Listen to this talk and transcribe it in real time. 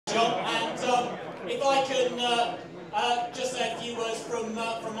if I can just say a few words from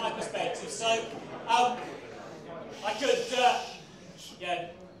my perspective. So I could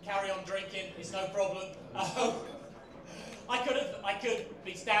carry on drinking. It's no problem. I could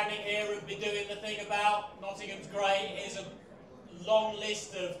be standing here and be doing the thing about Nottingham's great. Here's a long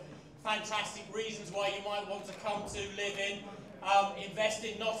list of fantastic reasons why you might want to come to live in, invest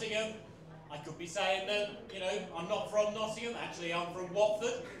in Nottingham. I could be saying that, you know, I'm not from Nottingham. Actually, I'm from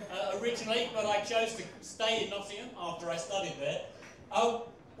Watford originally, but I chose to stay in Nottingham after I studied there.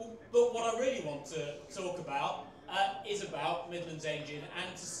 But what I really want to talk about is about Midlands Engine,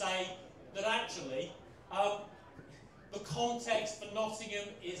 and to say that actually the context for Nottingham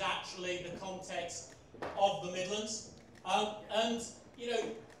is actually the context of the Midlands. And, you know,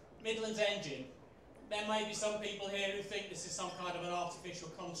 Midlands Engine, there may be some people here who think this is some kind of an artificial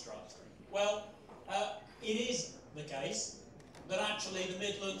construct. Well, it is the case that actually the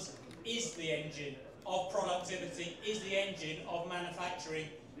Midlands is the engine of productivity, is the engine of manufacturing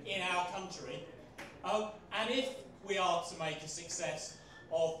in our country. And if we are to make a success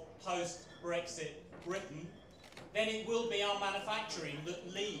of post-Brexit Britain, then it will be our manufacturing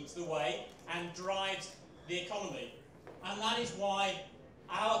that leads the way and drives the economy. And that is why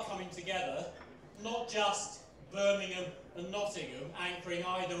our coming together, not just Birmingham and Nottingham anchoring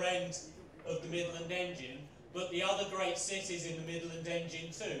either end of the Midland Engine, but the other great cities in the Midland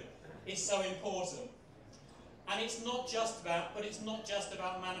Engine too, is so important. And it's not just about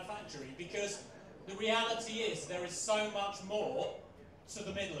manufacturing, because the reality is there is so much more to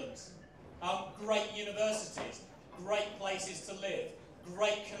the Midlands. Great universities, great places to live,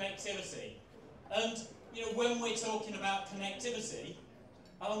 great connectivity. And you know, when we're talking about connectivity,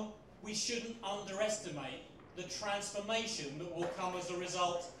 we shouldn't underestimate the transformation that will come as a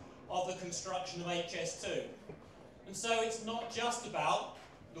result of the construction of HS2. And so it's not just about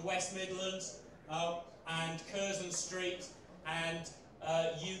the West Midlands and Curzon Street and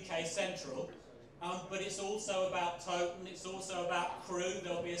UK Central, but it's also about Towton, it's also about Crewe.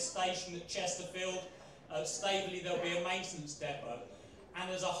 There'll be a station at Chesterfield, Staveley there'll be a maintenance depot. And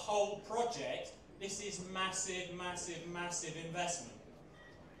as a whole project, this is massive, massive, massive investment.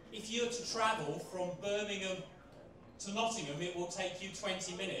 If you were to travel from Birmingham to Nottingham, it will take you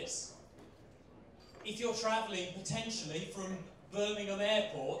 20 minutes. If you're travelling potentially from Birmingham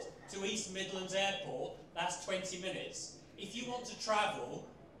Airport to East Midlands Airport, that's 20 minutes. If you want to travel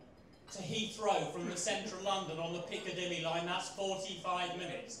to Heathrow from the central London on the Piccadilly line, that's 45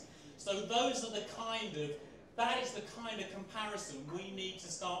 minutes. So those are that is the kind of comparison we need to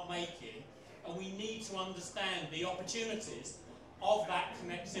start making, and we need to understand the opportunities of that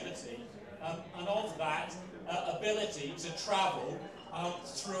connectivity and of that ability to travel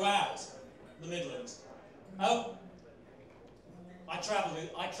throughout the Midlands. I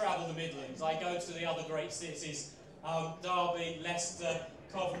travel the Midlands. I go to the other great cities, Derby, Leicester,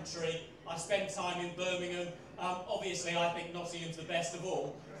 Coventry. I spend time in Birmingham. Obviously, I think Nottingham's the best of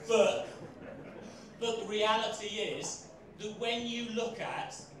all. But the reality is that when you look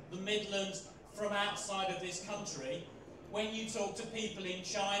at the Midlands from outside of this country, when you talk to people in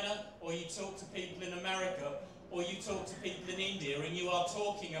China, or you talk to people in America, or you talk to people in India, and you are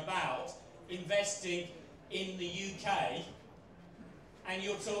talking about investing in the UK, and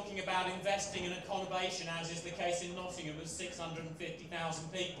you're talking about investing in a conurbation, as is the case in Nottingham, of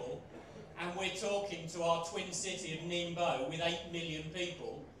 650,000 people, and we're talking to our twin city of Ningbo with 8 million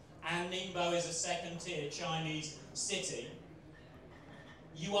people, and Ningbo is a second-tier Chinese city,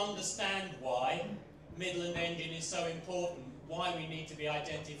 you understand why Midland Engine is so important, why we need to be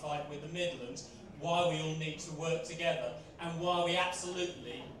identified with the Midlands, why we all need to work together, and why we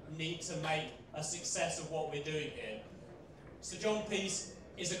absolutely need to make a success of what we're doing here. Sir John Peace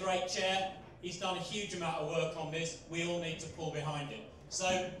is a great chair. He's done a huge amount of work on this. We all need to pull behind him.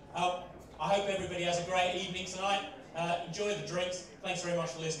 So I hope everybody has a great evening tonight. Enjoy the drinks. Thanks very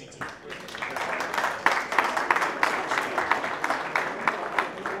much for listening to me.